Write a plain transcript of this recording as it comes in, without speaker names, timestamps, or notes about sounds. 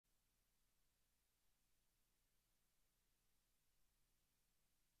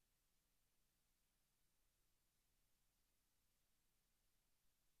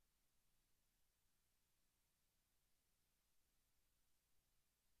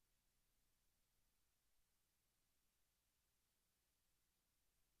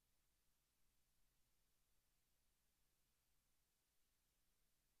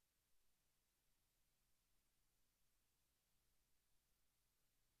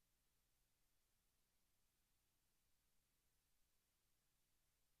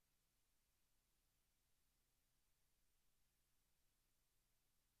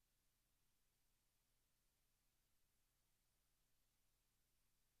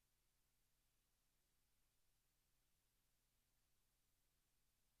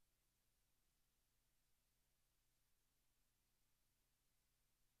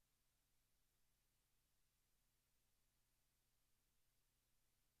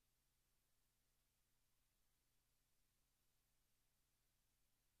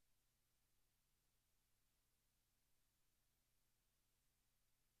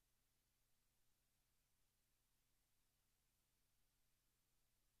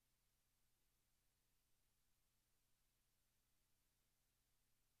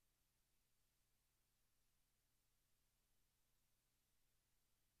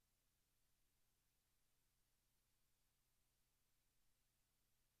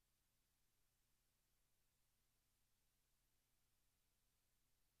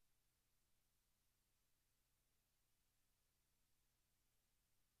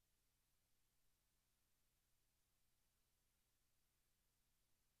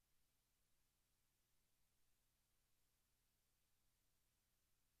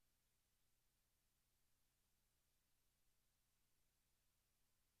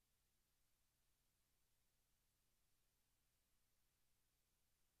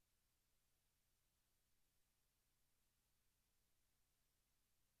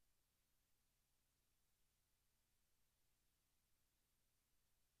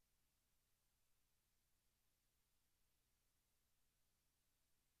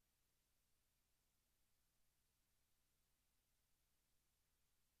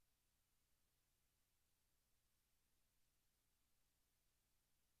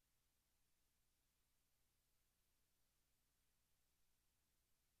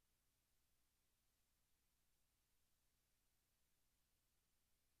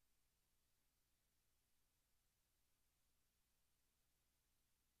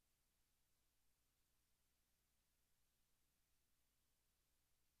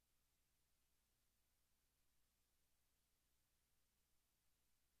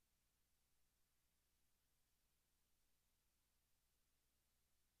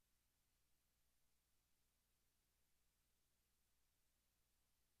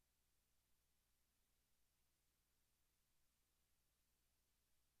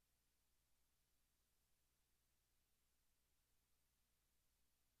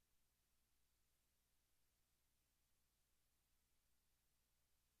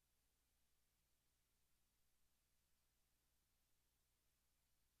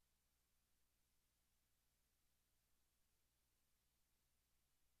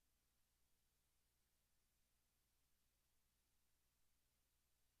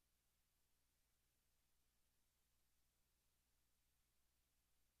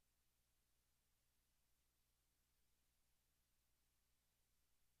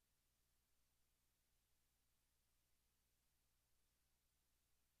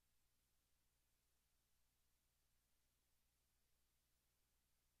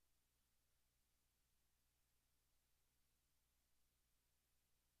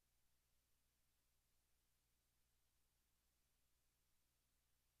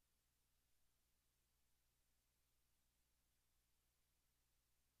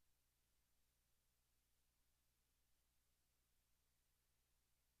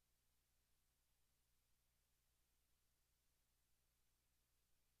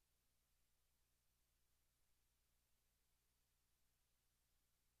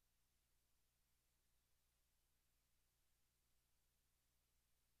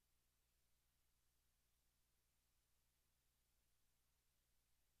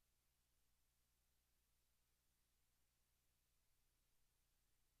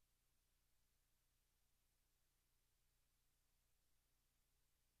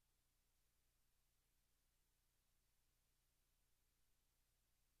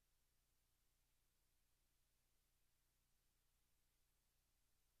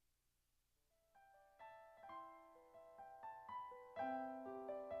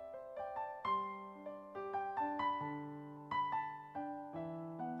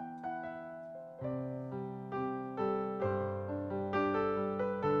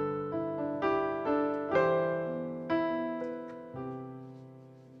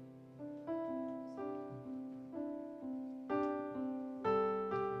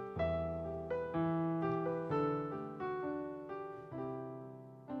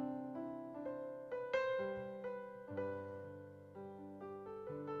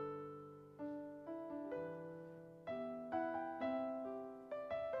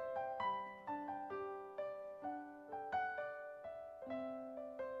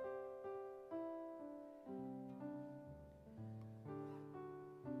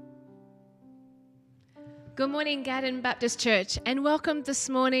Good morning, Gaddon Baptist Church, and welcome this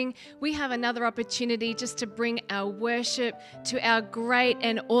morning. We have another opportunity just to bring our worship to our great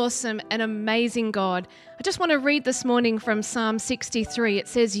and awesome and amazing God. I just want to read this morning from Psalm 63. It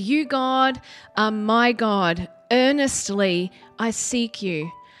says, "You, God, are my God. Earnestly I seek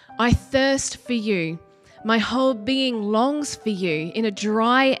you. I thirst for you. My whole being longs for you in a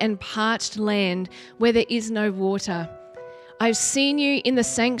dry and parched land where there is no water. I've seen you in the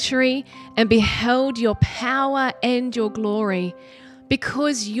sanctuary and beheld your power and your glory.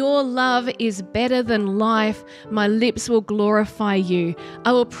 Because your love is better than life, my lips will glorify you.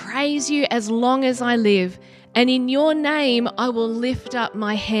 I will praise you as long as I live, and in your name I will lift up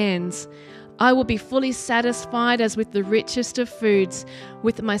my hands. I will be fully satisfied as with the richest of foods.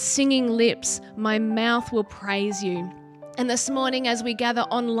 With my singing lips, my mouth will praise you." And this morning, as we gather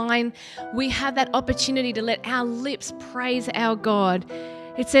online, we have that opportunity to let our lips praise our God.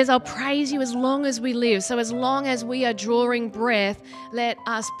 It says, "I'll praise you as long as we live." So as long as we are drawing breath, let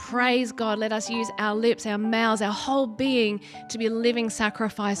us praise God. Let us use our lips, our mouths, our whole being to be a living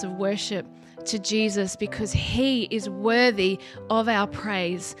sacrifice of worship to Jesus, because He is worthy of our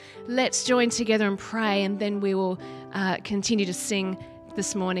praise. Let's join together and pray, and then we will continue to sing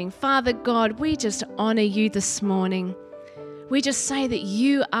this morning. Father God, we just honor you this morning. We just say that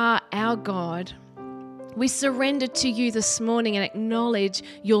you are our God. We surrender to you this morning and acknowledge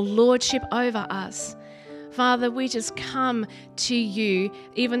your lordship over us. Father, we just come to you,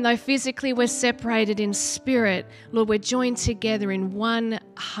 even though physically we're separated, in spirit. Lord, we're joined together in one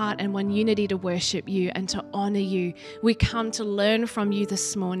heart and one unity to worship you and to honor you. We come to learn from you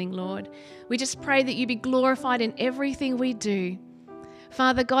this morning, Lord. We just pray that you be glorified in everything we do.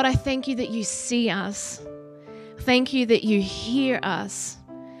 Father God, I thank you that you see us. Thank you that you hear us.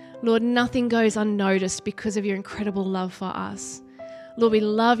 Lord, nothing goes unnoticed because of your incredible love for us. Lord, we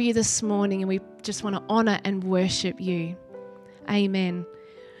love you this morning and we just want to honor and worship you. Amen.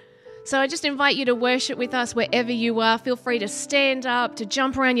 So I just invite you to worship with us wherever you are. Feel free to stand up, to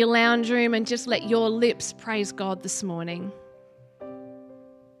jump around your lounge room, and just let your lips praise God this morning.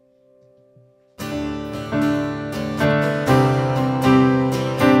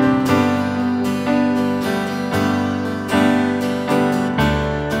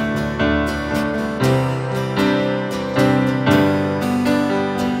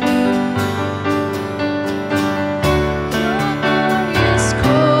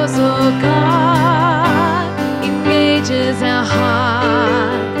 Our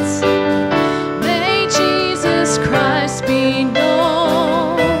hearts, may Jesus Christ be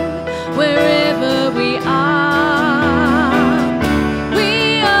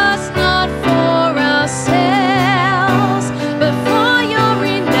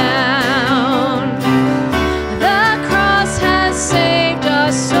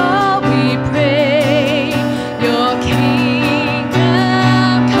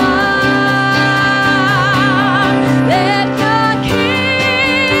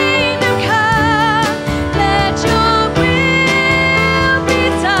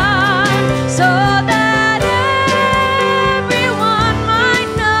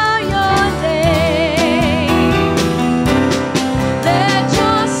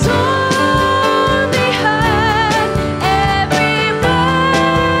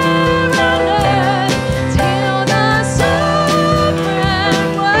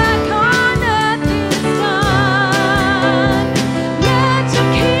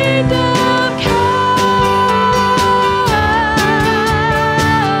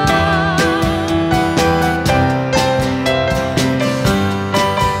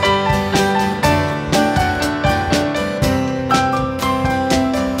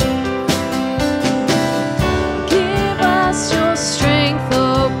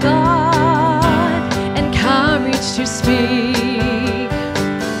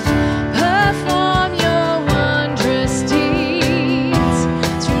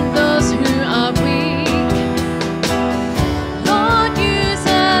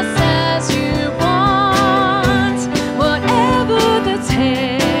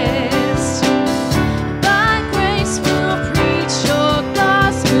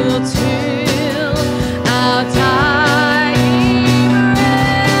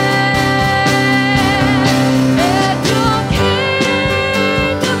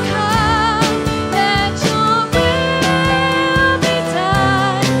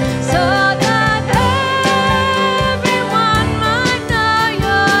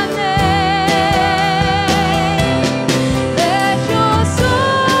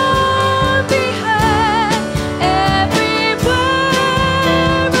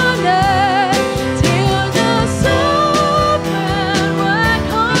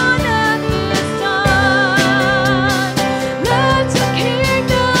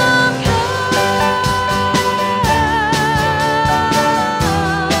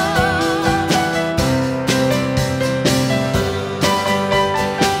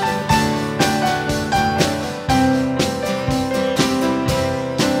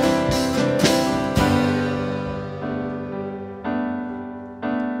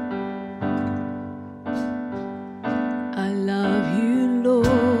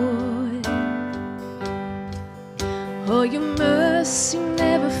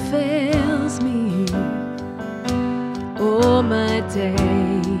my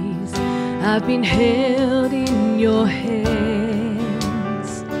days I've been held in your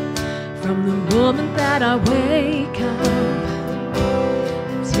hands. From the moment that I wake up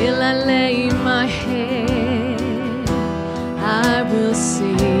till I lay my head, I will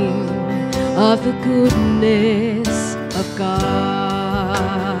sing of the goodness of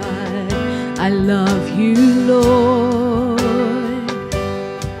God. I love you, Lord.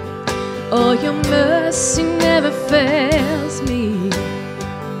 Oh, your mercy never fails me.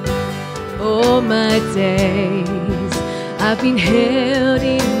 All my days I've been held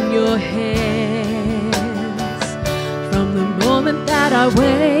in your hands. From the moment that I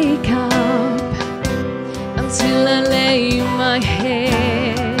wake up until I lay my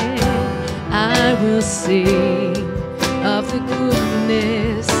head, I will sing of the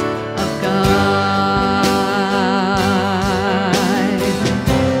goodness of God.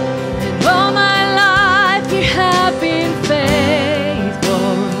 And all my life you have been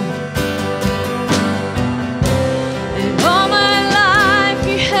faithful. And all my life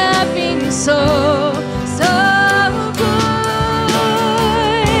you have been so good.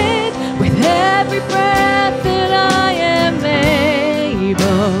 With every breath that I am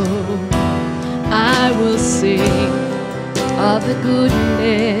able, I will sing of the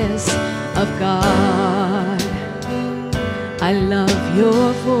goodness of God. I love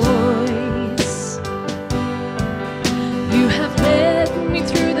your voice. You have led me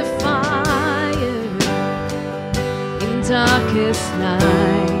through the fire in darkest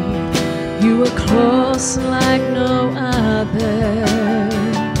night. You were close like no other.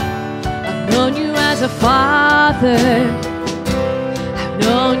 I've known you as a father,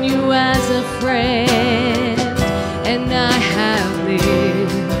 known you as a friend, and I have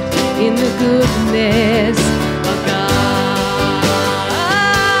lived in the goodness of God.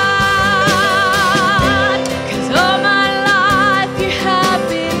 'Cause all my life you have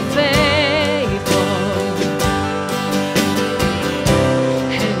been faithful,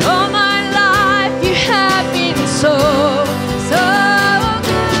 and all my life you have been so good.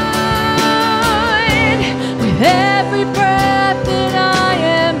 With every breath that I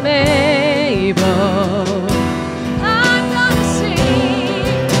am able, I'm gonna sing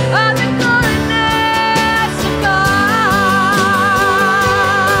of the goodness of God.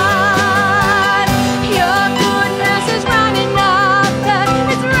 Your goodness is running after,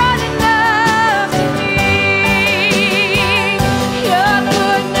 it's running after me. Your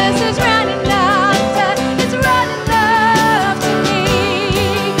goodness is running after, it's running after me.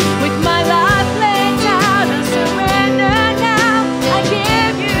 With my life laid down, I surrender now. I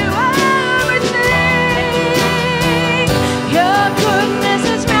give you everything. Your goodness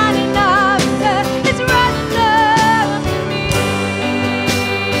is running after, it's running after me.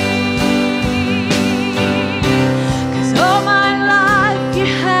 'Cause all my life you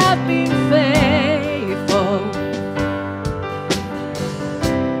have been faithful,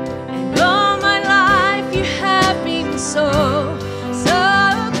 and all my life you have been so good.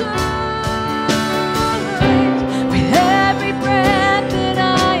 With every breath that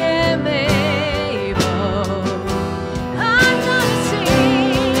I am able, I'm gonna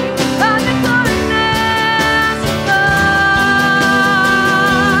sing of the goodness of God.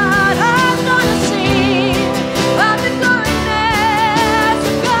 I'm gonna sing of the goodness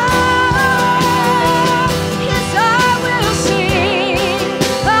of God. Yes, I will sing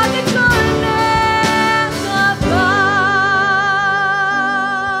of the goodness of God.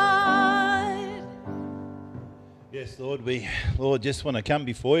 Yes, Lord, Lord, just want to come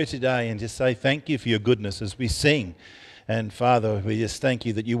before you today and just say thank you for your goodness as we sing. And Father, we just thank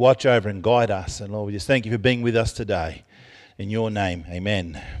you that you watch over and guide us. And Lord, we just thank you for being with us today. In your name,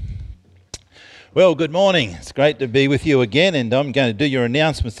 amen. Well, good morning. It's great to be with you again, and I'm going to do your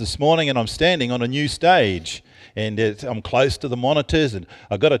announcements this morning, and I'm standing on a new stage, and I'm close to the monitors, and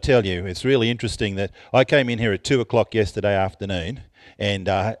I've got to tell you, it's really interesting that I came in here at 2 o'clock yesterday afternoon, and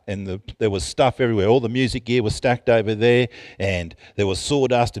there was stuff everywhere. All the music gear was stacked over there, and there was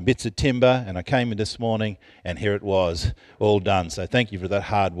sawdust and bits of timber, and I came in this morning, and here it was, all done. So thank you for that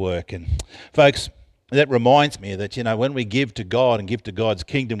hard work. And folks, that reminds me that, you know, when we give to God and give to God's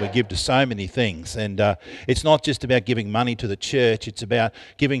kingdom, we give to so many things. And it's not just about giving money to the church, it's about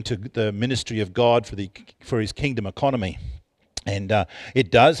giving to the ministry of God for his kingdom economy. And it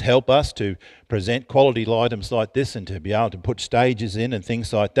does help us to present quality items like this and to be able to put stages in and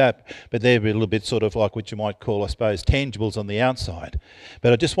things like that. But they're a little bit sort of like what you might call, I suppose, tangibles on the outside.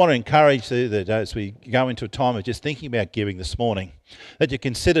 But I just want to encourage you that as we go into a time of just thinking about giving this morning, that you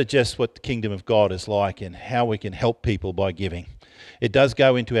consider just what the kingdom of God is like and how we can help people by giving. It does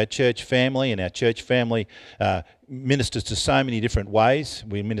go into our church family, and our church family ministers to so many different ways.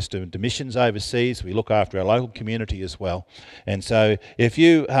 We minister to missions overseas. We look after our local community as well. And so if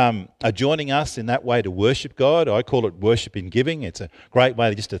you are joining us in that way to worship God, I call it worship in giving. It's a great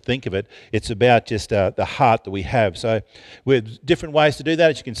way just to think of it. It's about just the heart that we have. So with different ways to do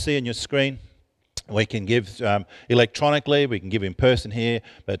that, as you can see on your screen. We can give electronically, we can give in person here,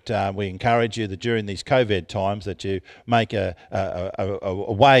 but we encourage you that during these COVID times that you make a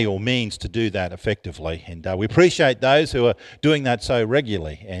way or means to do that effectively. And we appreciate those who are doing that so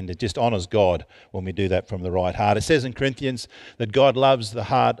regularly, and it just honours God when we do that from the right heart. It says in Corinthians that God loves the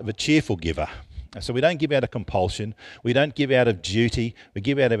heart of a cheerful giver. So we don't give out of compulsion, we don't give out of duty, we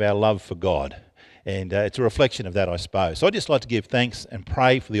give out of our love for God. And it's a reflection of that, I suppose. So I'd just like to give thanks and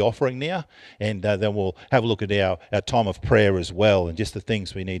pray for the offering now, and then we'll have a look at our time of prayer as well, and just the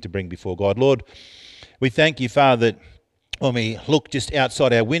things we need to bring before God. Lord, we thank you, Father, that when we look just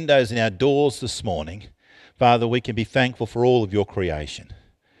outside our windows and our doors this morning, Father, we can be thankful for all of your creation.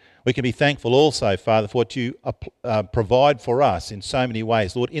 We can be thankful also, Father, for what you provide for us in so many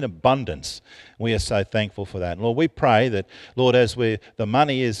ways, Lord, in abundance. We are so thankful for that. And Lord, we pray that, Lord, as the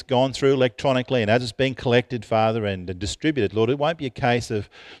money is gone through electronically and as it's being collected, Father, and distributed, Lord, it won't be a case of,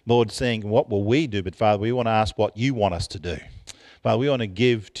 Lord, saying, what will we do? But, Father, we want to ask what you want us to do. Father, we want to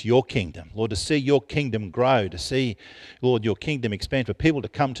give to your kingdom, Lord, to see your kingdom grow, to see, Lord, your kingdom expand, for people to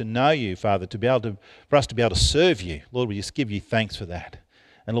come to know you, Father, for us to be able to serve you. Lord, we just give you thanks for that.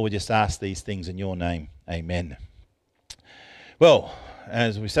 And Lord, we just ask these things in your name. Amen. Well,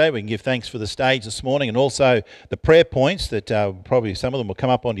 as we say, we can give thanks for the stage this morning, and also the prayer points that probably some of them will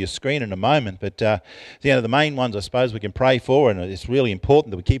come up on your screen in a moment. But the main ones I suppose we can pray for, and it's really important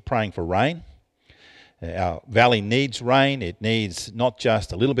that we keep praying for rain. Our valley needs rain. It needs not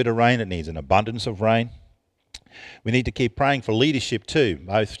just a little bit of rain, it needs an abundance of rain. We need to keep praying for leadership too.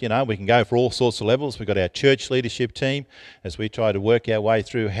 Both, we can go for all sorts of levels. We've got our church leadership team as we try to work our way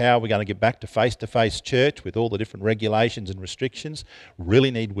through how we're going to get back to face-to-face church with all the different regulations and restrictions. Really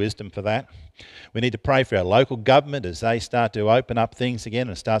need wisdom for that. We need to pray for our local government as they start to open up things again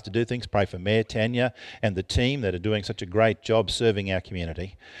and start to do things. Pray for Mayor Tanya and the team that are doing such a great job serving our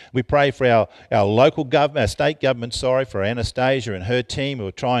community. We pray for our local government, our state government, for Anastasia and her team who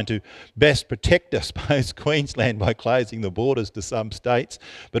are trying to best protect, I suppose, Queensland by closing the borders to some states.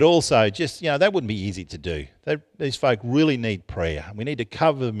 But also just, that wouldn't be easy to do. These folk really need prayer. We need to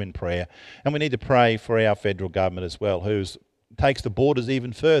cover them in prayer. And we need to pray for our federal government as well, who takes the borders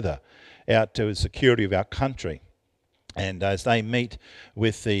even further out to the security of our country. And as they meet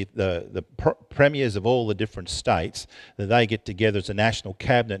with the premiers of all the different states, that they get together as a national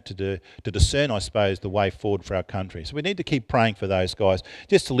cabinet to discern, I suppose, the way forward for our country. So we need to keep praying for those guys,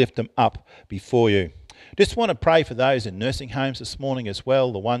 just to lift them up before you. Just want to pray for those in nursing homes this morning as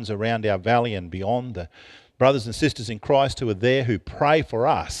well, the ones around our valley and beyond, the brothers and sisters in Christ who are there who pray for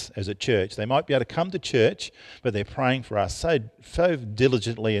us as a church. They might be able to come to church, but they're praying for us so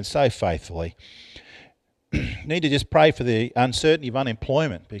diligently and so faithfully. Need to just pray for the uncertainty of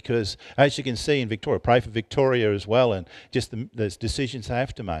unemployment, because as you can see in Victoria, pray for Victoria as well, and just the decisions they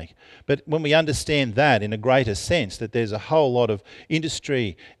have to make. But when we understand that in a greater sense, that there's a whole lot of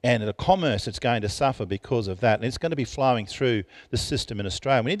industry and a commerce that's going to suffer because of that, and it's going to be flowing through the system in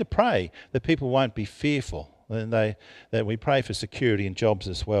Australia. We need to pray that people won't be fearful, and that we pray for security and jobs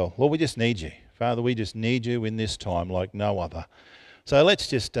as well. Lord, we just need you. Father, we just need you in this time like no other. So let's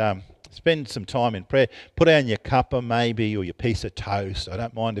just spend some time in prayer. Put down your cuppa maybe, or your piece of toast. I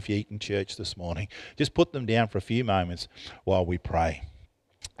don't mind if you eat in church this morning. Just put them down for a few moments while we pray.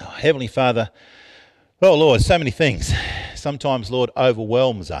 Oh, Heavenly Father, oh Lord, so many things. Sometimes, Lord,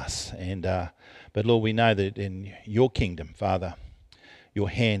 overwhelms us. But Lord, we know that in your kingdom, Father, your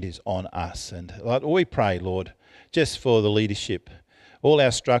hand is on us. And Lord, we pray, Lord, just for the leadership, all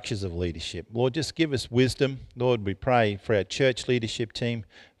our structures of leadership. Lord, just give us wisdom. Lord, we pray for our church leadership team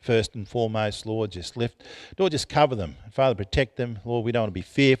first and foremost. Lord, just cover them. Father, protect them. Lord, we don't want to be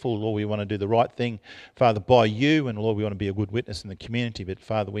fearful. Lord, we want to do the right thing, Father, by you. And Lord, we want to be a good witness in the community. But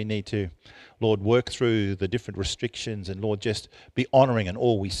Father, we need to, Lord, work through the different restrictions and Lord, just be honouring in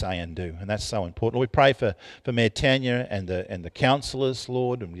all we say and do. And that's so important. Lord, we pray for Mayor Tanya and the councillors,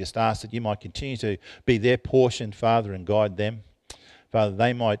 Lord, and we just ask that you might continue to be their portion, Father, and guide them. Father,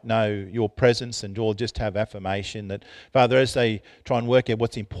 they might know your presence and Lord, just have affirmation that, Father, as they try and work out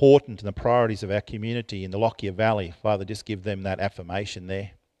what's important and the priorities of our community in the Lockyer Valley, Father, just give them that affirmation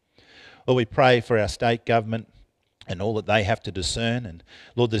there. Lord, we pray for our state government. and all that they have to discern, and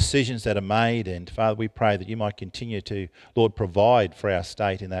Lord, the decisions that are made. And Father, we pray that you might continue to, Lord, provide for our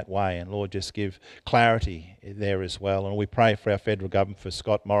state in that way, and Lord, just give clarity there as well. And we pray for our federal government, for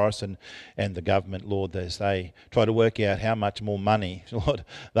Scott Morrison and the government, Lord, as they try to work out how much more money, Lord,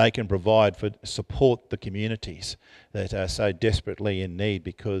 they can provide for support the communities that are so desperately in need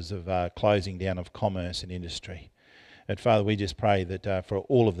because of closing down of commerce and industry. And Father, we just pray that for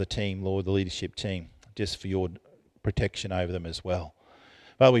all of the team, Lord, the leadership team, just for your protection over them as well.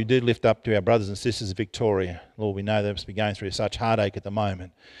 Father, we do lift up to our brothers and sisters of Victoria. Lord, we know they must be going through such heartache at the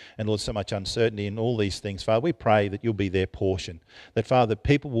moment, and Lord, so much uncertainty in all these things. Father, we pray that you'll be their portion, that Father,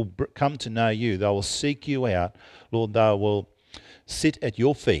 people will come to know you, they will seek you out, Lord, they will sit at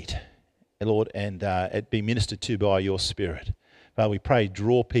your feet, Lord, and be ministered to by your Spirit. Father, we pray,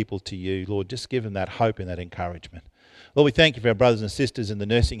 draw people to you, Lord, just give them that hope and that encouragement. Lord, we thank you for our brothers and sisters in the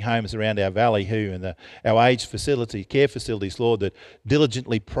nursing homes around our valley and our aged care facilities, Lord, that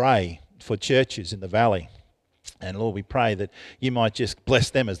diligently pray for churches in the valley. And Lord, we pray that you might just bless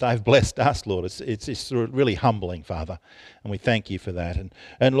them as they've blessed us, Lord. It's really humbling, Father, and we thank you for that.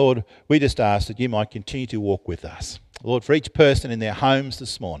 And Lord, we just ask that you might continue to walk with us. Lord, for each person in their homes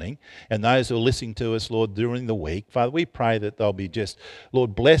this morning and those who are listening to us, Lord, during the week, Father, we pray that they'll be just,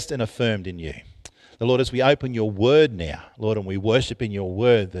 Lord, blessed and affirmed in you. Lord, as we open your word now, Lord, and we worship in your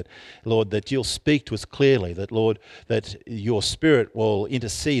word, that, Lord, that you'll speak to us clearly, that, Lord, that your Spirit will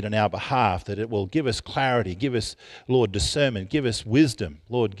intercede on our behalf, that it will give us clarity, give us, Lord, discernment, give us wisdom.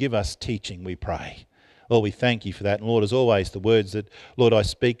 Lord, give us teaching, we pray. Lord, we thank you for that. And Lord, as always, the words that, Lord, I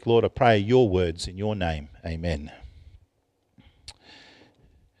speak, Lord, I pray your words in your name. Amen.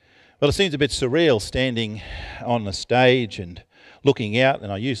 Well, it seems a bit surreal standing on the stage and looking out,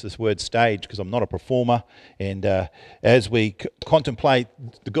 and I use this word stage because I'm not a performer, and as we contemplate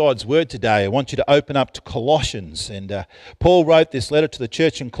the God's word today, I want you to open up to Colossians. And Paul wrote this letter to the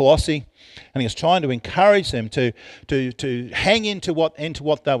church in Colossae, and he was trying to encourage them to hang into what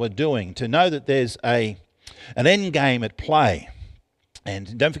they were doing, to know that there's an end game at play.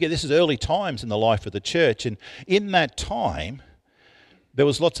 And don't forget, this is early times in the life of the church, and in that time there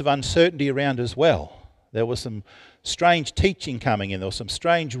was lots of uncertainty around as well. There was some strange teaching coming in. There were some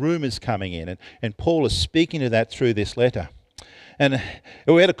strange rumours coming in. And Paul is speaking to that through this letter. And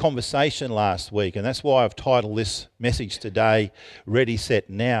we had a conversation last week, and that's why I've titled this message today, Ready, Set,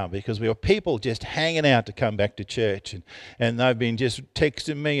 Now, because we were people just hanging out to come back to church. And they've been just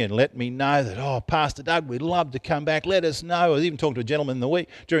texting me and letting me know that, oh, Pastor Doug, we'd love to come back. Let us know. I was even talking to a gentleman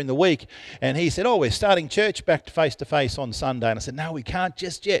during the week, and he said, oh, we're starting church back face-to-face on Sunday. And I said, no, we can't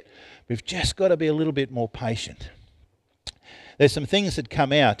just yet. We've just got to be a little bit more patient. There's some things that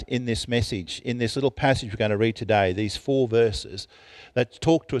come out in this message, in this little passage we're going to read today, these 4 verses that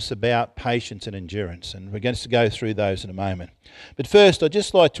talk to us about patience and endurance, and we're going to go through those in a moment. But first, I'd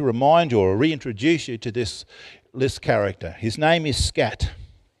just like to remind you or reintroduce you to this character. His name is Scat.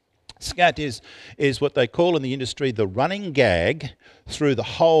 Scat is what they call in the industry the running gag through the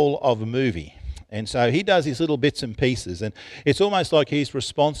whole of a movie. And so he does his little bits and pieces, and it's almost like he's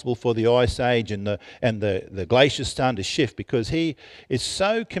responsible for the ice age and the glaciers starting to shift, because he is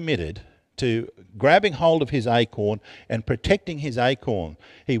so committed to grabbing hold of his acorn and protecting his acorn.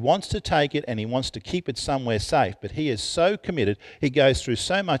 He wants to take it and he wants to keep it somewhere safe, but he is so committed, he goes through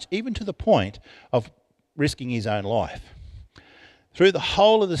so much, even to the point of risking his own life. Through the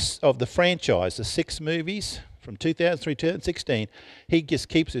whole of the franchise, the 6 movies, from 2003 to 2016, he just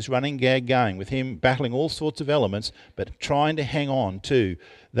keeps this running gag going with him battling all sorts of elements, but trying to hang on to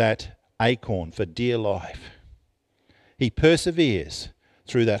that acorn for dear life. He perseveres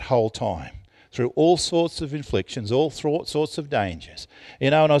through that whole time, through all sorts of inflictions, all sorts of dangers. You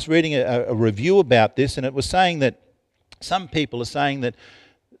know, and I was reading a review about this, and it was saying that some people are saying that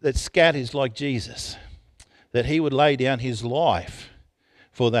Scat is like Jesus, that he would lay down his life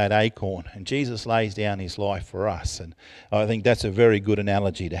for that acorn, and Jesus lays down his life for us, and I think that's a very good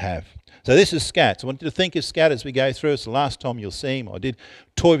analogy to have. So this is Scat. So I want you to think of Scat as we go through. It's the last time you'll see him. I did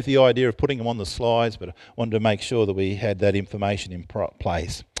toy with the idea of putting him on the slides, but I wanted to make sure that we had that information in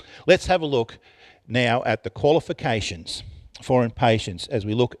place. Let's have a look now at the qualifications for impatience as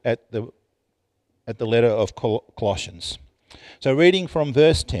we look at the letter of Colossians. So reading from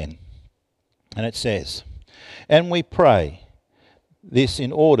verse 10, and it says, "And we pray this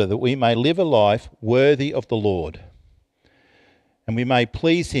in order that we may live a life worthy of the Lord, and we may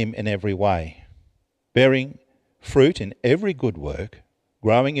please him in every way, bearing fruit in every good work,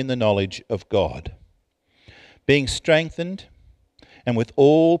 growing in the knowledge of God, being strengthened and with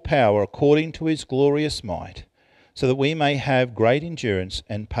all power according to his glorious might, so that we may have great endurance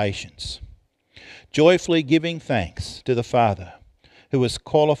and patience, joyfully giving thanks to the Father, who has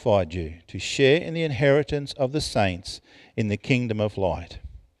qualified you to share in the inheritance of the saints in the kingdom of light.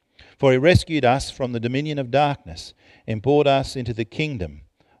 For he rescued us from the dominion of darkness and brought us into the kingdom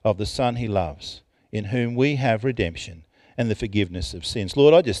of the Son he loves, in whom we have redemption and the forgiveness of sins.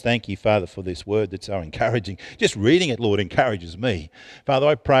 Lord, I just thank you, Father, for this word that's so encouraging. Just reading it, Lord, encourages me. Father,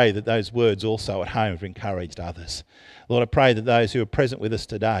 I pray that those words also at home have encouraged others. Lord, I pray that those who are present with us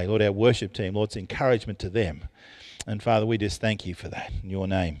today, Lord, our worship team, Lord, it's encouragement to them. And Father, we just thank you for that. In your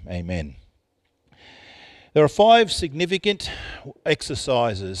name, amen. There are 5 significant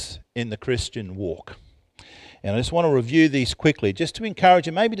exercises in the Christian walk. And I just want to review these quickly, just to encourage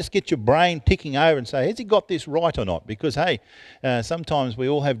you, maybe just get your brain ticking over and say, has he got this right or not? Because, hey, sometimes we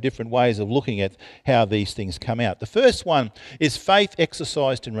all have different ways of looking at how these things come out. The first one is faith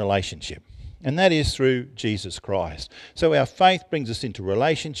exercised in relationship, and that is through Jesus Christ. So our faith brings us into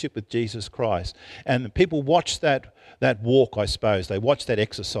relationship with Jesus Christ, and people watch that walk, I suppose. They watch that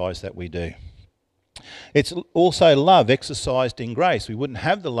exercise that we do. It's also love exercised in grace. We wouldn't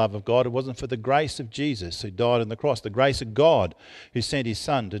have the love of God if it wasn't for the grace of Jesus who died on the cross, the grace of God who sent his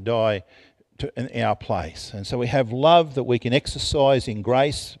Son to die in our place. And so we have love that we can exercise in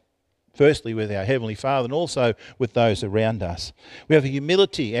grace, firstly with our Heavenly Father and also with those around us. We have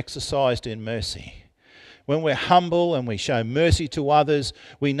humility exercised in mercy. When we're humble and we show mercy to others,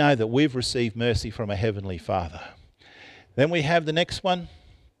 we know that we've received mercy from a Heavenly Father. Then we have the next one,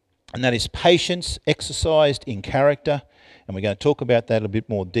 and that is patience exercised in character. And we're going to talk about that a bit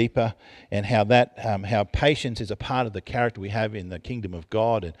more deeper, and how patience is a part of the character we have in the kingdom of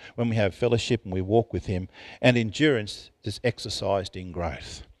God, and when we have fellowship and we walk with him. And endurance is exercised in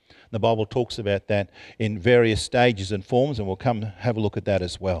growth. The Bible talks about that in various stages and forms, and we'll come have a look at that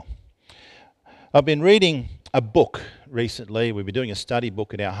as well. I've been reading a book recently. We've been doing a study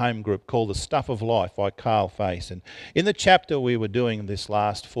book in our home group called The Stuff of Life by Carl Face. And in the chapter we were doing this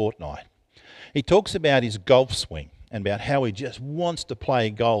last fortnight, he talks about his golf swing and about how he just wants to play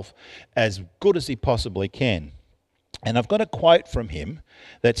golf as good as he possibly can. And I've got a quote from him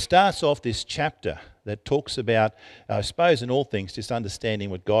that starts off this chapter that talks about, I suppose in all things, just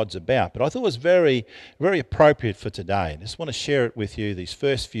understanding what God's about. But I thought it was very, very appropriate for today. I just want to share it with you, these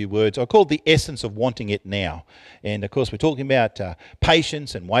first few words. I call it the essence of wanting it now. And of course, we're talking about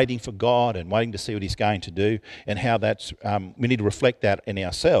patience and waiting for God and waiting to see what he's going to do, and how that's, we need to reflect that in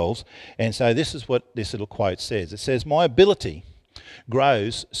ourselves. And so this is what this little quote says. It says, "My ability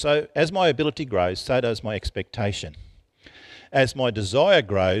grows, so as my ability grows, so does my expectation. As my desire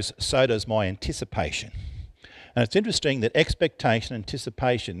grows, so does my anticipation." And it's interesting that expectation and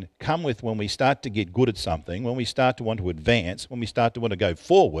anticipation come with when we start to get good at something, when we start to want to advance, when we start to want to go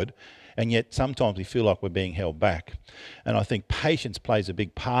forward, and yet sometimes we feel like we're being held back. And I think patience plays a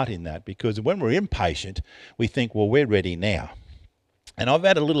big part in that, because when we're impatient, we think, well, we're ready now. And I've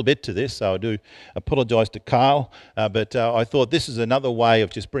added a little bit to this, so I do apologise to Carl, but I thought this is another way of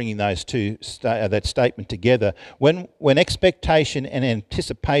just bringing those two, that statement together. When expectation and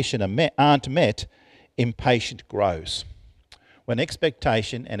anticipation aren't met, impatience grows. When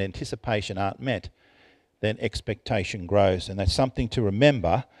expectation and anticipation aren't met, then expectation grows. And that's something to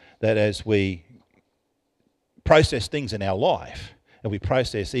remember, that as we process things in our life, and we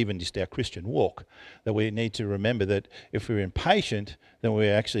process even just our Christian walk, that we need to remember that if we're impatient, then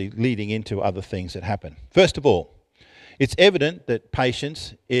we're actually leading into other things that happen. First of all, it's evident that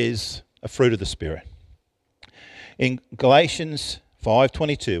patience is a fruit of the Spirit. In Galatians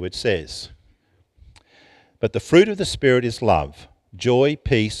 5:22 it says, "But the fruit of the Spirit is love, joy,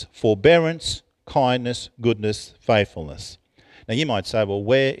 peace, forbearance, kindness, goodness, faithfulness." Now you might say, well,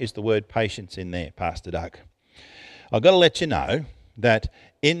 where is the word patience in there, Pastor Doug? I've got to let you know that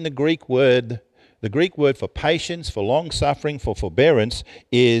in the Greek word for patience, for long-suffering, for forbearance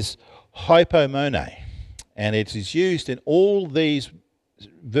is hypomone. And it is used in all these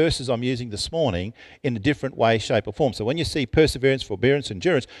verses I'm using this morning in a different way, shape or form. So when you see perseverance, forbearance,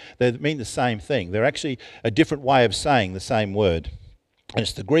 endurance, they mean the same thing. They're actually a different way of saying the same word. And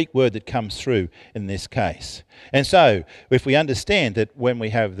it's the Greek word that comes through in this case. And so, if we understand that when we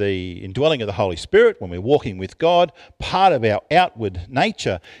have the indwelling of the Holy Spirit, when we're walking with God, part of our outward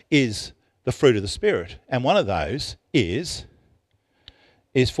nature is the fruit of the Spirit. And one of those is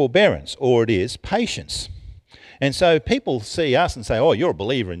forbearance, or it is patience. And so people see us and say, oh, you're a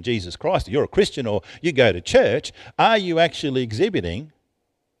believer in Jesus Christ, or you're a Christian, or you go to church. Are you actually exhibiting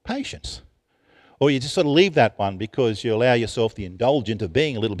patience? Or you just sort of leave that one because you allow yourself the indulgence of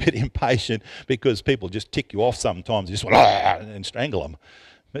being a little bit impatient because people just tick you off sometimes. You just want and strangle them.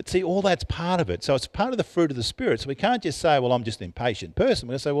 But see, all that's part of it. So it's part of the fruit of the Spirit. So we can't just say, well, I'm just an impatient person.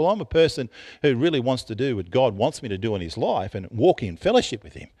 We're going to say, well, I'm a person who really wants to do what God wants me to do in his life and walk in fellowship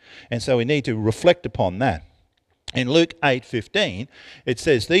with him. And so we need to reflect upon that. In Luke 8:15, it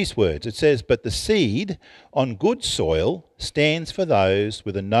says these words. It says, but the seed on good soil stands for those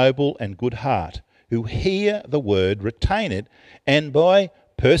with a noble and good heart, who hear the word, retain it, and by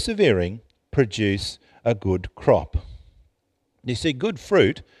persevering produce a good crop. You see, good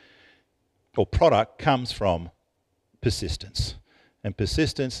fruit or product comes from persistence. And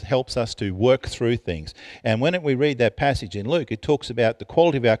persistence helps us to work through things. And when we read that passage in Luke, it talks about the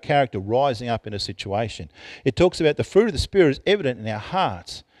quality of our character rising up in a situation. It talks about the fruit of the Spirit is evident in our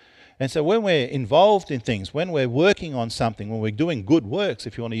hearts. And so when we're involved in things, when we're working on something, when we're doing good works,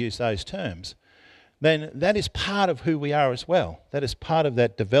 if you want to use those terms, then that is part of who we are as well. That is part of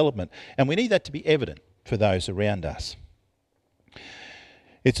that development. And we need that to be evident for those around us.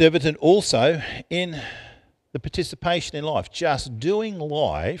 It's evident also in the participation in life. Just doing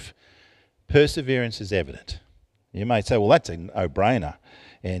life, perseverance is evident. You may say, well, that's a no-brainer.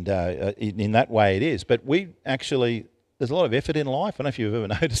 And in that way it is. But there's a lot of effort in life. I don't know if you've ever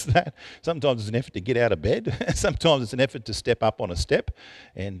noticed that. Sometimes it's an effort to get out of bed. Sometimes it's an effort to step up on a step.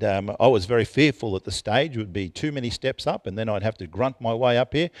 And I was very fearful that the stage would be too many steps up and then I'd have to grunt my way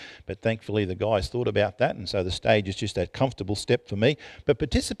up here. But thankfully the guys thought about that, and so the stage is just that comfortable step for me. But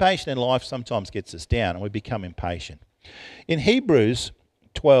participation in life sometimes gets us down and we become impatient. In Hebrews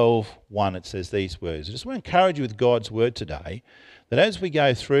 12:1 it says these words. I just want to encourage you with God's word today, that as we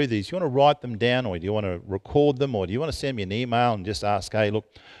go through these, you want to write them down, or do you want to record them, or do you want to send me an email and just ask, hey,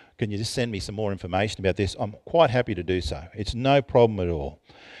 look, can you just send me some more information about this? I'm quite happy to do so. It's no problem at all.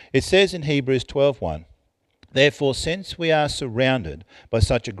 It says in Hebrews 12:1, therefore, since we are surrounded by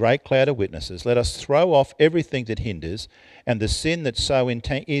such a great cloud of witnesses, let us throw off everything that hinders and the sin that so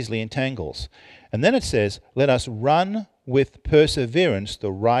easily entangles. And then it says, let us run with perseverance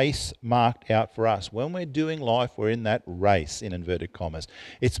the race marked out for us. When we're doing life, we're in that race, in inverted commas.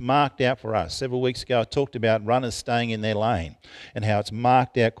 It's marked out for us. Several weeks ago, I talked about runners staying in their lane and how it's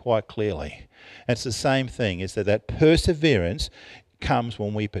marked out quite clearly. And it's the same thing, is that perseverance comes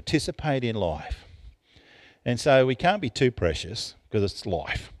when we participate in life. And so we can't be too precious, because it's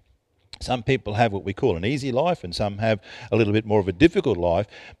life. Some people have what we call an easy life and some have a little bit more of a difficult life,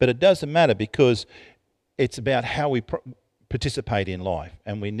 but it doesn't matter, because it's about how we participate in life,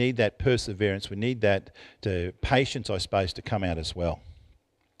 and we need that perseverance, we need that patience, I suppose, to come out as well.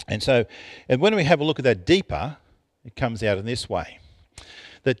 And when we have a look at that deeper, it comes out in this way.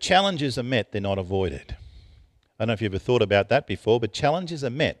 The challenges are met, they're not avoided. I don't know if you've ever thought about that before, but challenges are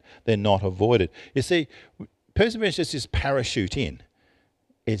met, they're not avoided. You see, perseverance is just parachute in.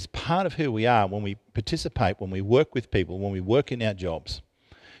 It's part of who we are when we participate, when we work with people, when we work in our jobs.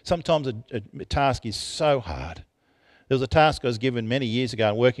 Sometimes a task is so hard. There was a task I was given many years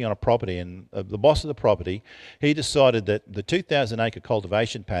ago working on a property, and the boss of the property, he decided that the 2,000-acre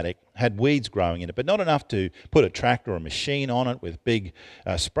cultivation paddock had weeds growing in it, but not enough to put a tractor or a machine on it with big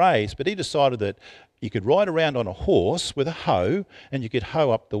sprays, but he decided that you could ride around on a horse with a hoe and you could hoe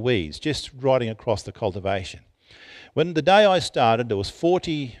up the weeds, just riding across the cultivation. When the day I started, there was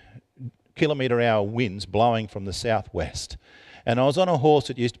 40-kilometre-hour winds blowing from the southwest. And I was on a horse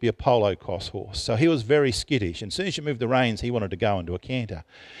that used to be a polo cross horse. So he was very skittish. And as soon as you moved the reins, he wanted to go into a canter.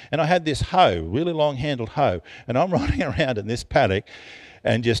 And I had this hoe, really long-handled hoe, and I'm riding around in this paddock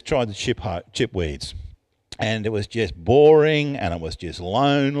and just trying to chip weeds. And it was just boring, and it was just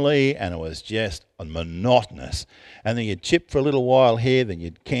lonely, and it was just monotonous. And then you'd chip for a little while here, then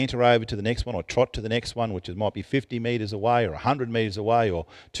you'd canter over to the next one or trot to the next one, which might be 50 metres away or 100 metres away or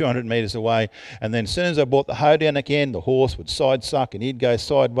 200 metres away. And then as soon as I brought the hoe down again, the horse would side suck and he'd go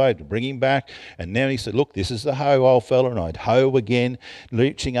sideways to bring him back. And now he said, look, this is the hoe, old fella. And I'd hoe again,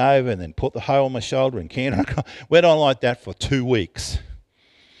 reaching over and then put the hoe on my shoulder and canter. Went on like that for 2 weeks.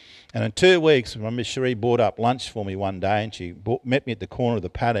 And in 2 weeks, Miss Cherie brought up lunch for me one day, and she met me at the corner of the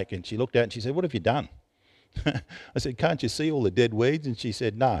paddock, and she looked out and she said, what have you done? I said, can't you see all the dead weeds? And she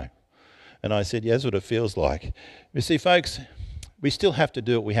said, no. And I said, yeah, that's what it feels like. You see, folks, we still have to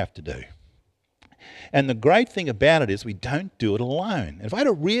do what we have to do. And the great thing about it is we don't do it alone. And if I had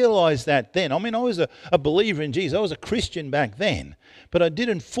to realise that then, I mean, I was a believer in Jesus. I was a Christian back then, but I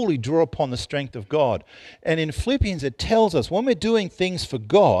didn't fully draw upon the strength of God. And in Philippians, it tells us when we're doing things for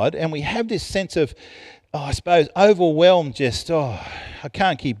God and we have this sense of, I suppose, overwhelmed, I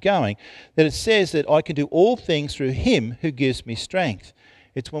can't keep going, that it says that I can do all things through him who gives me strength.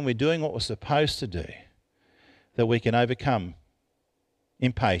 It's when we're doing what we're supposed to do that we can overcome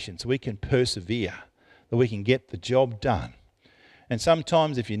impatience, we can persevere, that we can get the job done. And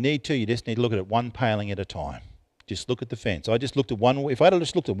sometimes if you need to, you just need to look at it one paling at a time. Just look at the fence. I just looked at one. If I had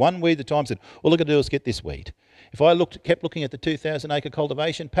just looked at one weed at a time and said, all I've got to do is get this weed. If I kept looking at the 2,000 acre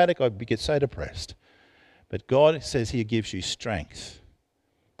cultivation paddock, I'd get so depressed. But God says He gives you strength.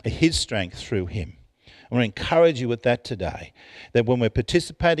 His strength through Him. I want to encourage you with that today, that when we're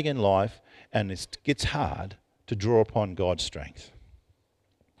participating in life and it gets hard, to draw upon God's strength.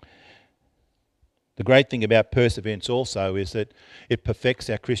 The great thing about perseverance also is that it perfects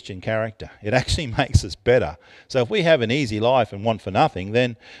our Christian character. It actually makes us better. So if we have an easy life and want for nothing,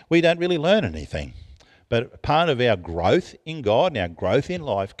 then we don't really learn anything. But part of our growth in God and our growth in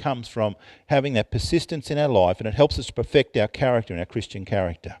life comes from having that persistence in our life, and it helps us to perfect our character and our Christian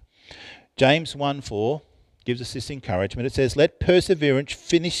character. James 1:4 gives us this encouragement. It says, let perseverance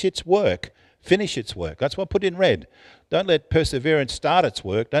finish its work. Finish its work. That's what I put in red. Don't let perseverance start its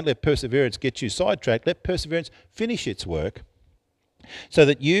work. Don't let perseverance get you sidetracked. Let perseverance finish its work so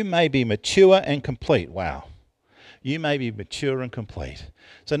that you may be mature and complete. Wow. You may be mature and complete.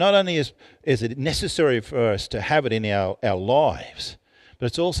 So not only is it necessary for us to have it in our lives, but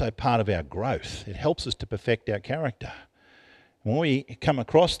it's also part of our growth. It helps us to perfect our character. When we come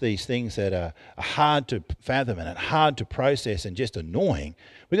across these things that are hard to fathom and hard to process and just annoying,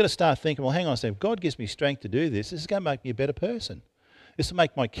 we've got to start thinking, well, hang on a second, if God gives me strength to do this, this is going to make me a better person. This will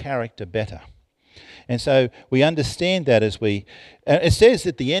make my character better. And so we understand that as it says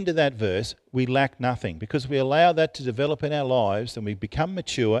at the end of that verse, we lack nothing. Because we allow that to develop in our lives, then we become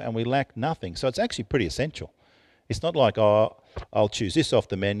mature and we lack nothing. So it's actually pretty essential. It's not like, oh, I'll choose this off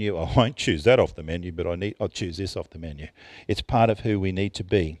the menu. I won't choose that off the menu, but I'll choose this off the menu. It's part of who we need to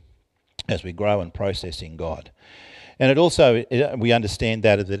be as we grow and process in God. And we understand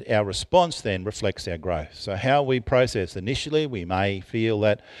that our response then reflects our growth. So how we process initially, we may feel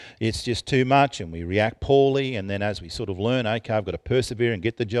that it's just too much and we react poorly. And then as we sort of learn, okay, I've got to persevere and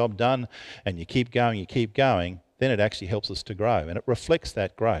get the job done, and you keep going, then it actually helps us to grow. And it reflects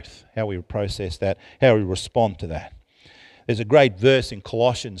that growth, how we process that, how we respond to that. There's a great verse in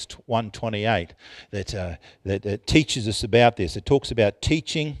Colossians 1:28 that teaches us about this. It talks about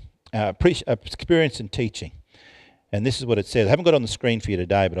teaching, experience in teaching. And this is what it says. I haven't got it on the screen for you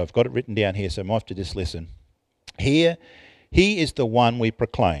today, but I've got it written down here, so I might have to just listen. Here, He is the one we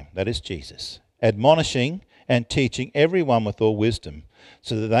proclaim, that is Jesus, admonishing and teaching everyone with all wisdom,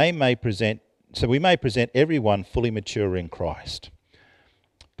 so that we may present everyone fully mature in Christ.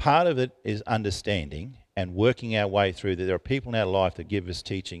 Part of it is understanding and working our way through that there are people in our life that give us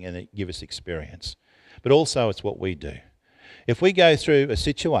teaching and that give us experience. But also it's what we do. If we go through a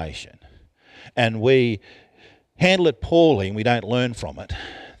situation and we handle it poorly and we don't learn from it,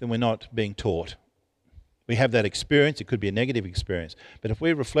 then we're not being taught. We have that experience. It could be a negative experience. But if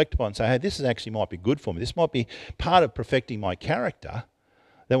we reflect upon and say, hey, this actually might be good for me, this might be part of perfecting my character,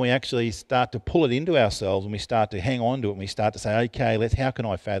 then we actually start to pull it into ourselves and we start to hang on to it and we start to say, okay, how can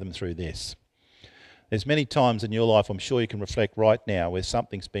I fathom through this? There's many times in your life, I'm sure you can reflect right now, where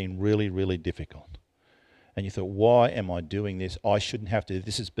something's been really, really difficult. And you thought, why am I doing this? I shouldn't have to.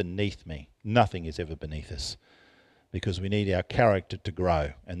 This is beneath me. Nothing is ever beneath us, because we need our character to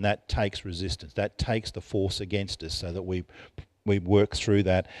grow. And that takes resistance. That takes the force against us so that we work through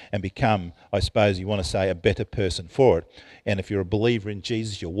that and become, I suppose you want to say, a better person for it. And if you're a believer in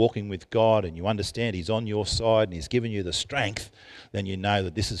Jesus, you're walking with God and you understand He's on your side and He's given you the strength, then you know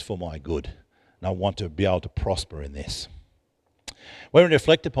that this is for my good. And I want to be able to prosper in this. When we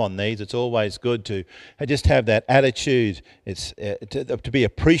reflect upon these, it's always good to just have that attitude. It's to be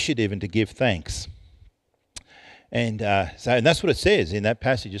appreciative and to give thanks. And that's what it says in that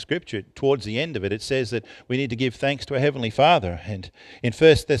passage of Scripture. Towards the end of it, it says that we need to give thanks to our Heavenly Father. And in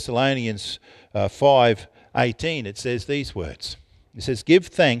 1 Thessalonians 5:18, it says these words. It says, give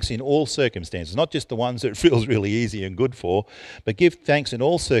thanks in all circumstances, not just the ones that it feels really easy and good for, but give thanks in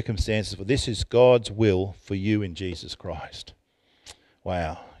all circumstances, for this is God's will for you in Jesus Christ.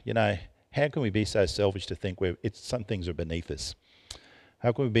 Wow. How can we be so selfish to think some things are beneath us?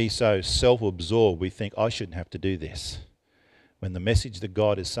 How can we be so self-absorbed we think, I shouldn't have to do this? When the message that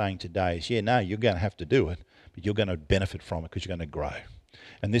God is saying today is, you're going to have to do it, but you're going to benefit from it because you're going to grow.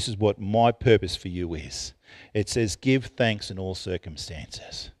 And this is what my purpose for you is. It says, give thanks in all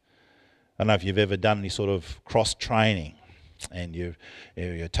circumstances. I don't know if you've ever done any sort of cross-training and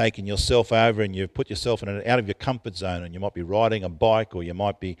you're taking yourself over and you've put yourself out of your comfort zone, and you might be riding a bike or you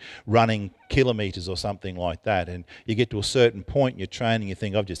might be running kilometres or something like that, and you get to a certain point in your training, you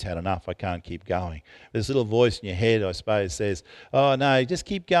think, I've just had enough, I can't keep going. This little voice in your head, I suppose, says, oh no, just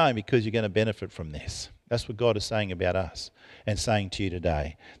keep going because you're going to benefit from this. That's what God is saying about us and saying to you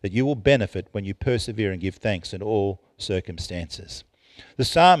today, that you will benefit when you persevere and give thanks in all circumstances. The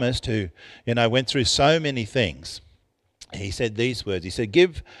psalmist who, went through so many things, he said these words. He said,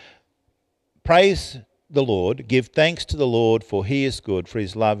 praise the Lord, give thanks to the Lord, for he is good, for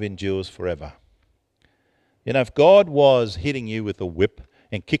his love endures forever. If God was hitting you with a whip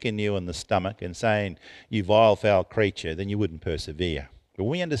and kicking you in the stomach and saying, you vile, foul creature, then you wouldn't persevere. But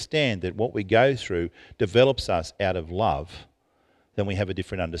when we understand that what we go through develops us out of love, then we have a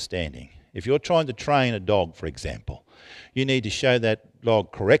different understanding. If you're trying to train a dog, for example, you need to show that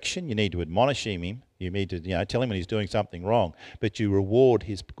dog correction, you need to admonish him, you need to tell him when he's doing something wrong, but you reward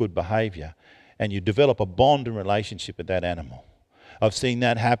his good behaviour and you develop a bond and relationship with that animal. I've seen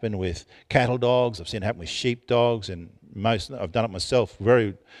that happen with cattle dogs, I've seen it happen with sheep dogs, and I've done it myself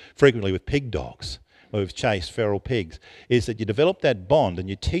very frequently with pig dogs, where we've chased feral pigs, is that you develop that bond and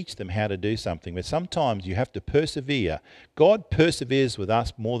you teach them how to do something. But sometimes you have to persevere. God perseveres with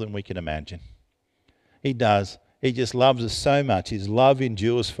us more than we can imagine. He does. He just loves us so much. His love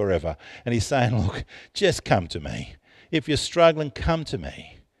endures forever. And he's saying, look, just come to me. If you're struggling, come to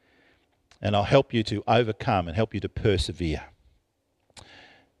me. And I'll help you to overcome and help you to persevere.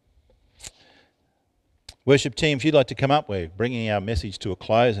 Worship team, if you'd like to come up, we're bringing our message to a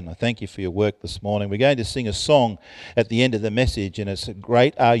close, and I thank you for your work this morning. We're going to sing a song at the end of the message, and it's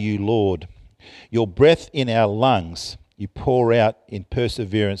Great Are You, Lord. Your breath in our lungs, you pour out in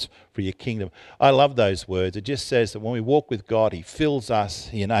perseverance for your kingdom. I love those words. It just says that when we walk with God, he fills us,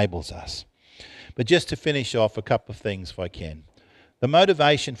 he enables us. But just to finish off, a couple of things if I can. The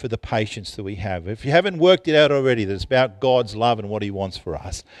motivation for the patience that we have. If you haven't worked it out already, that it's about God's love and what he wants for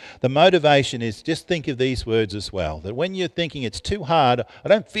us. The motivation is, just think of these words as well. That when you're thinking it's too hard, I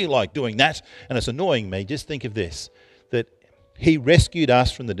don't feel like doing that, and it's annoying me, just think of this. That he rescued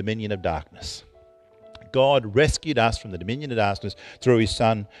us from the dominion of darkness. God rescued us from the dominion of darkness through his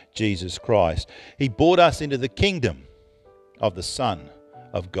Son, Jesus Christ. He brought us into the kingdom of the Son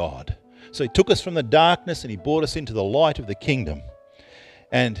of God. So he took us from the darkness and he brought us into the light of the kingdom.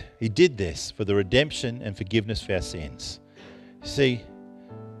 And he did this for the redemption and forgiveness of our sins. See,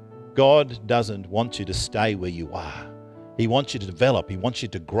 God doesn't want you to stay where you are. He wants you to develop. He wants you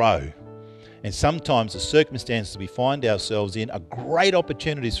to grow. And sometimes the circumstances we find ourselves in are great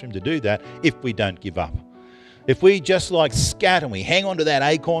opportunities for him to do that if we don't give up. If we just like scat and we hang on to that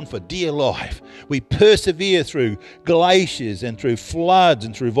acorn for dear life, we persevere through glaciers and through floods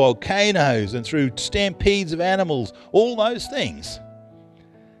and through volcanoes and through stampedes of animals, all those things,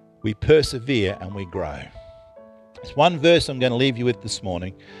 we persevere and we grow. There's one verse I'm going to leave you with this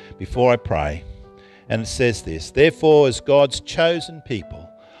morning before I pray, and it says this: therefore, as God's chosen people,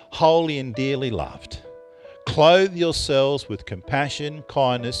 holy and dearly loved, clothe yourselves with compassion,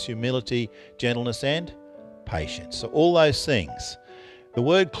 kindness, humility, gentleness, and patience. So all those things. The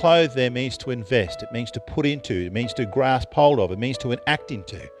word clothe there means to invest. It means to put into. It means to grasp hold of. It means to enact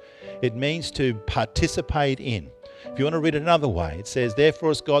into. It means to participate in. If you want to read it another way, it says,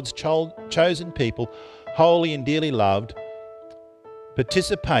 therefore, as God's chosen people, holy and dearly loved,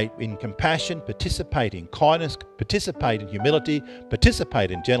 participate in compassion, participate in kindness, participate in humility,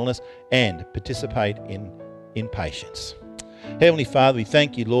 participate in gentleness, and participate in patience. Heavenly Father, we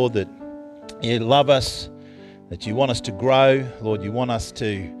thank you, Lord, that you love us, that you want us to grow. Lord, you want us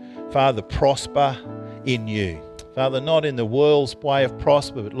to, Father, prosper in you. Father, not in the world's way of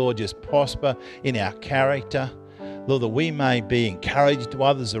prosper, but Lord, just prosper in our character. Lord, that we may be encouraged to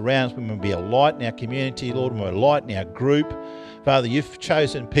others around us, we may be a light in our community, Lord, we're a light in our group. Father, you've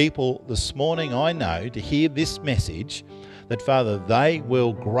chosen people this morning, I know, to hear this message, that, Father, they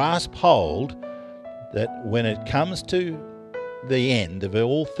will grasp hold that when it comes to the end of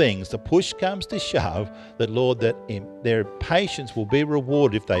all things, the push comes to shove, that, Lord, that their patience will be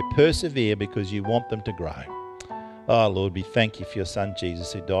rewarded if they persevere because you want them to grow. Oh, Lord, we thank you for your Son,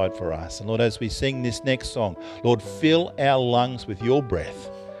 Jesus, who died for us. And, Lord, as we sing this next song, Lord, fill our lungs with your breath,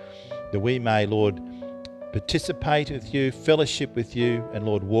 that we may, Lord, participate with you, fellowship with you, and,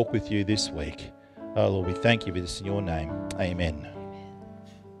 Lord, walk with you this week. Oh, Lord, we thank you for this in your name. Amen.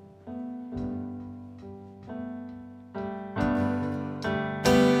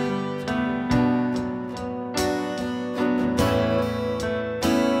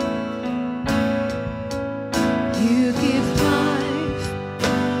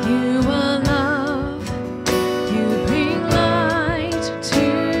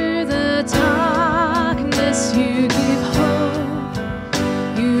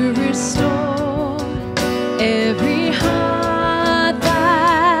 Every heart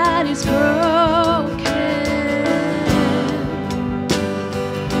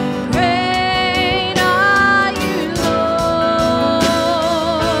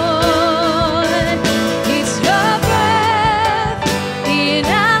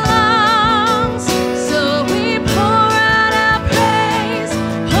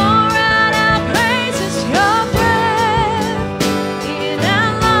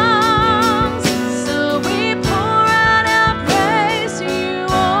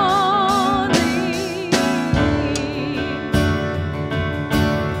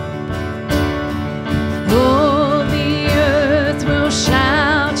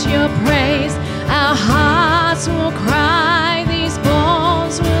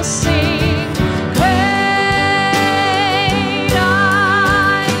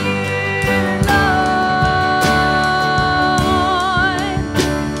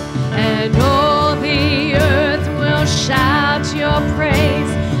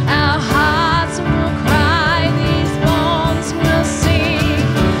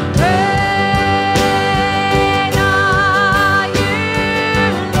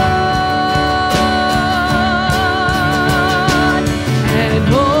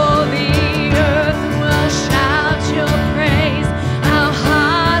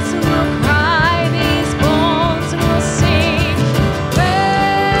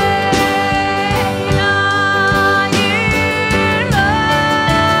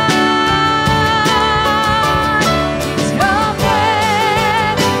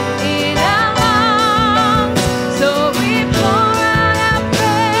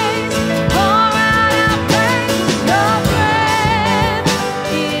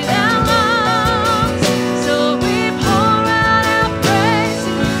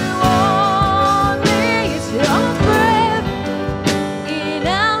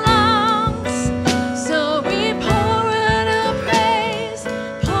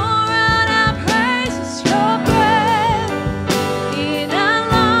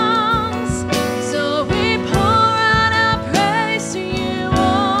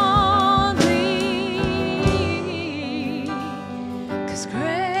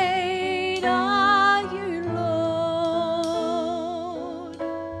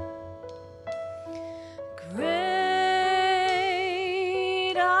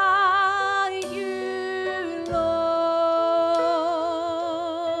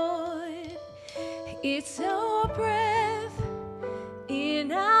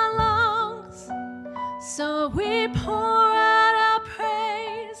So we pour out our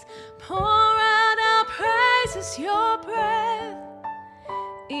praise, pour out our praises, your breath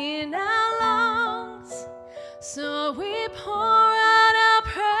in our lungs. So we pour out our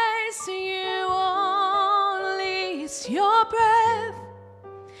praise to you only. It's your breath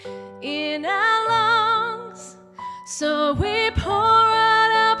in our lungs. So we pour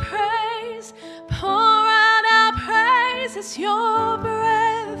out our praise, pour out our praise. It's your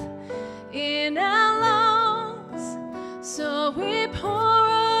breath in our lungs. So we pour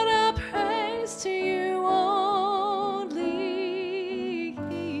out our praise to you only.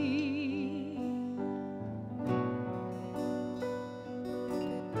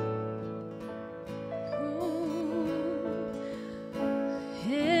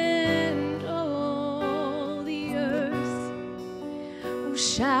 And all the earth will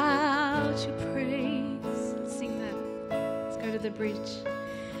shout your praise. Let's sing that. Let's go to the bridge.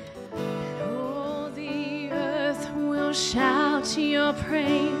 We'll shout your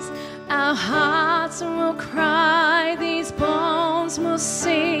praise, our hearts will cry, these bones will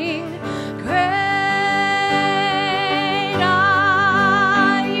sing. Great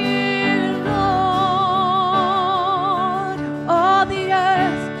are you, Lord. All the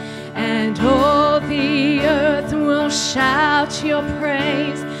earth will shout your praise.